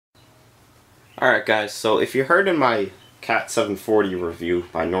Alright guys, so if you heard in my Cat 740 review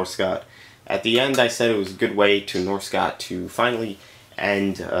by Norscot, at the end I said it was a good way to Norscot to finally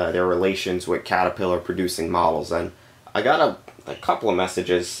end their relations with Caterpillar producing models, and I got a couple of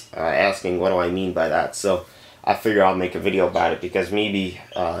messages asking what do I mean by that, so I figured I'll make a video about it because maybe,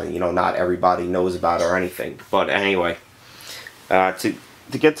 not everybody knows about it or anything. But anyway, to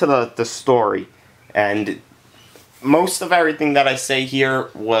get to the story, and most of everything that I say here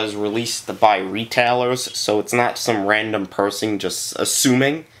was released by retailers, so it's not some random person just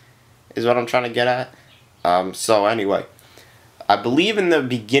assuming, is what I'm trying to get at. So anyway, I believe in the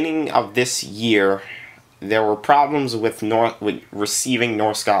beginning of this year, there were problems with receiving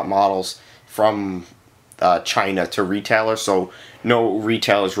Norscot models from China to retailers, so no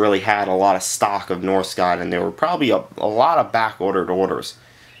retailers really had a lot of stock of Norscot, and there were probably a lot of back-ordered orders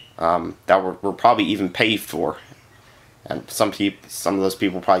that were probably even paid for. And some of those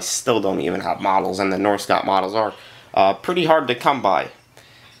people probably still don't even have models, and the Norscot models are pretty hard to come by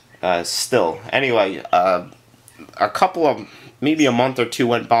still. Anyway, a couple of, maybe a month or two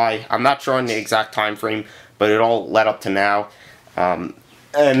went by. I'm not sure on the exact time frame, but it all led up to now. And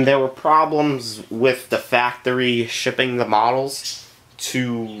there were problems with the factory shipping the models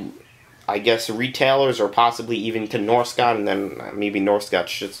to, I guess, retailers, or possibly even to Norscot, and then maybe Norscot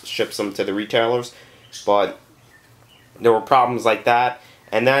ships them to the retailers. But there were problems like that,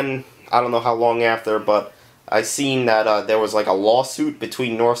 and then, I don't know how long after, but I seen that there was like a lawsuit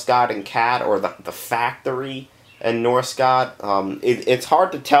between Norscot and Cat, or the factory and Norscot. It's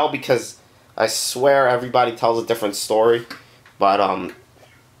hard to tell because I swear everybody tells a different story, but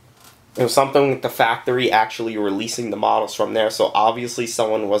it was something with the factory actually releasing the models from there, so obviously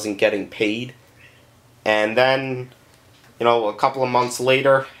someone wasn't getting paid. And then, a couple of months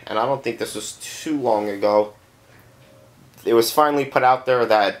later, and I don't think this was too long ago, it was finally put out there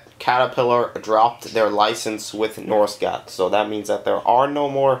that Caterpillar dropped their license with Norscot. So that means that there are no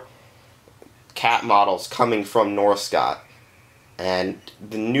more Cat models coming from Norscot. And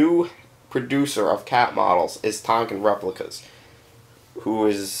the new producer of Cat models is Tonkin Replicas, who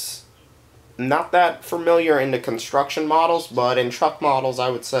is not that familiar in the construction models, but in truck models I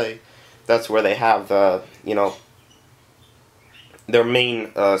would say that's where they have their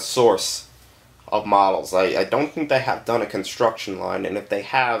main source of models. I don't think they have done a construction line, and if they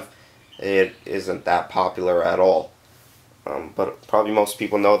have, it isn't that popular at all. But probably most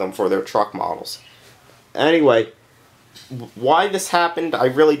people know them for their truck models. Anyway, why this happened, I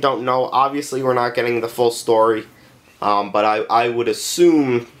really don't know. Obviously, we're not getting the full story, but I would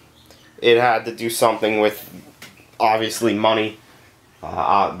assume it had to do something with, obviously, money.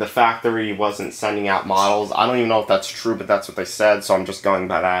 The factory wasn't sending out models. I don't even know if that's true, but that's what they said, so I'm just going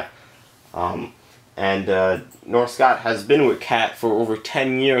by that. And Norscot has been with Cat for over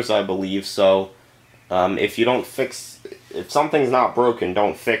 10 years, I believe, so if something's not broken,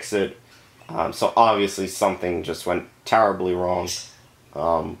 don't fix it. So obviously something just went terribly wrong.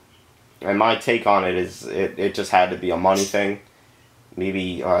 And my take on it is it just had to be a money thing.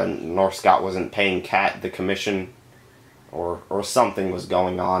 Maybe Norscot wasn't paying Cat the commission, or something was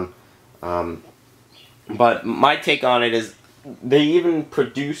going on. But my take on it is, they even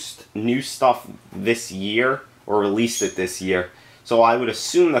produced new stuff this year, or released it this year. So I would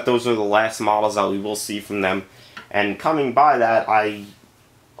assume that those are the last models that we will see from them. And coming by that, I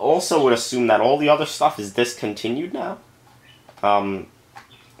also would assume that all the other stuff is discontinued now. And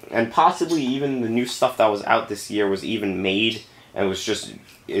possibly even the new stuff that was out this year was even made and is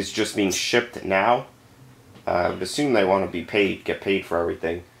just being shipped now. I would assume they want to get paid for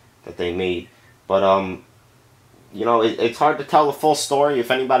everything that they made. But it's hard to tell the full story.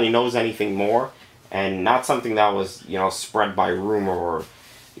 If anybody knows anything more, and not something that was, spread by rumor, or,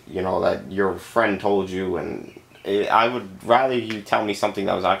 that your friend told you, and I would rather you tell me something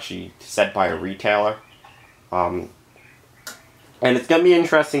that was actually said by a retailer. And it's going to be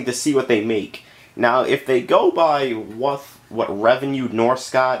interesting to see what they make. Now, if they go by what revenue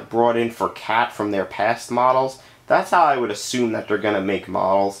Norscot brought in for Cat from their past models, that's how I would assume that they're going to make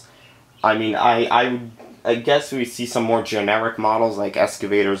models. I mean, I guess we see some more generic models like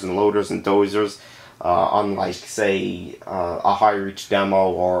excavators and loaders and dozers, unlike, say, a high reach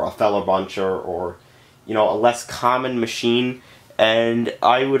demo or a feller buncher, or, a less common machine. And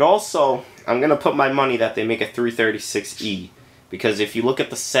I would also, I'm going to put my money that they make a 336E, because if you look at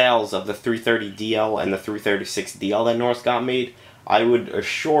the sales of the 330DL and the 336DL that Norscot made, I would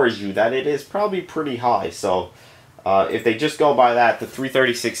assure you that it is probably pretty high. So if they just go by that, the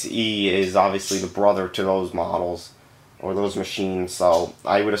 336E is obviously the brother to those models, or those machines, so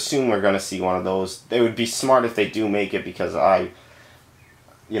I would assume we're going to see one of those. They would be smart if they do make it, because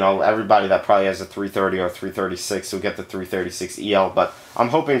you know, everybody that probably has a 330 or 336 will get the 336 EL, but I'm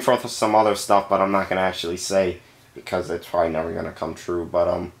hoping for some other stuff, but I'm not going to actually say because it's probably never going to come true.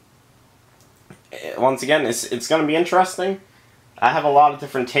 But once again, it's going to be interesting. I have a lot of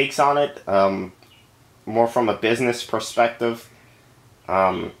different takes on it, more from a business perspective.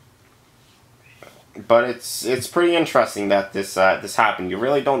 But it's pretty interesting that this happened. You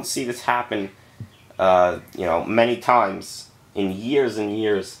really don't see this happen, you know, many times in years and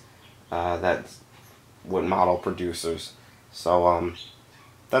years. That with model producers. So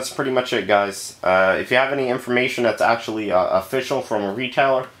that's pretty much it, guys. If you have any information that's actually official from a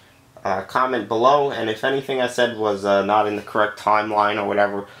retailer, comment below, and if anything I said was not in the correct timeline or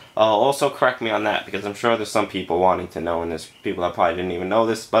whatever, also correct me on that, because I'm sure there's some people wanting to know, and there's people that probably didn't even know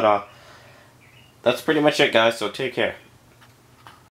this. But that's pretty much it, guys, so take care.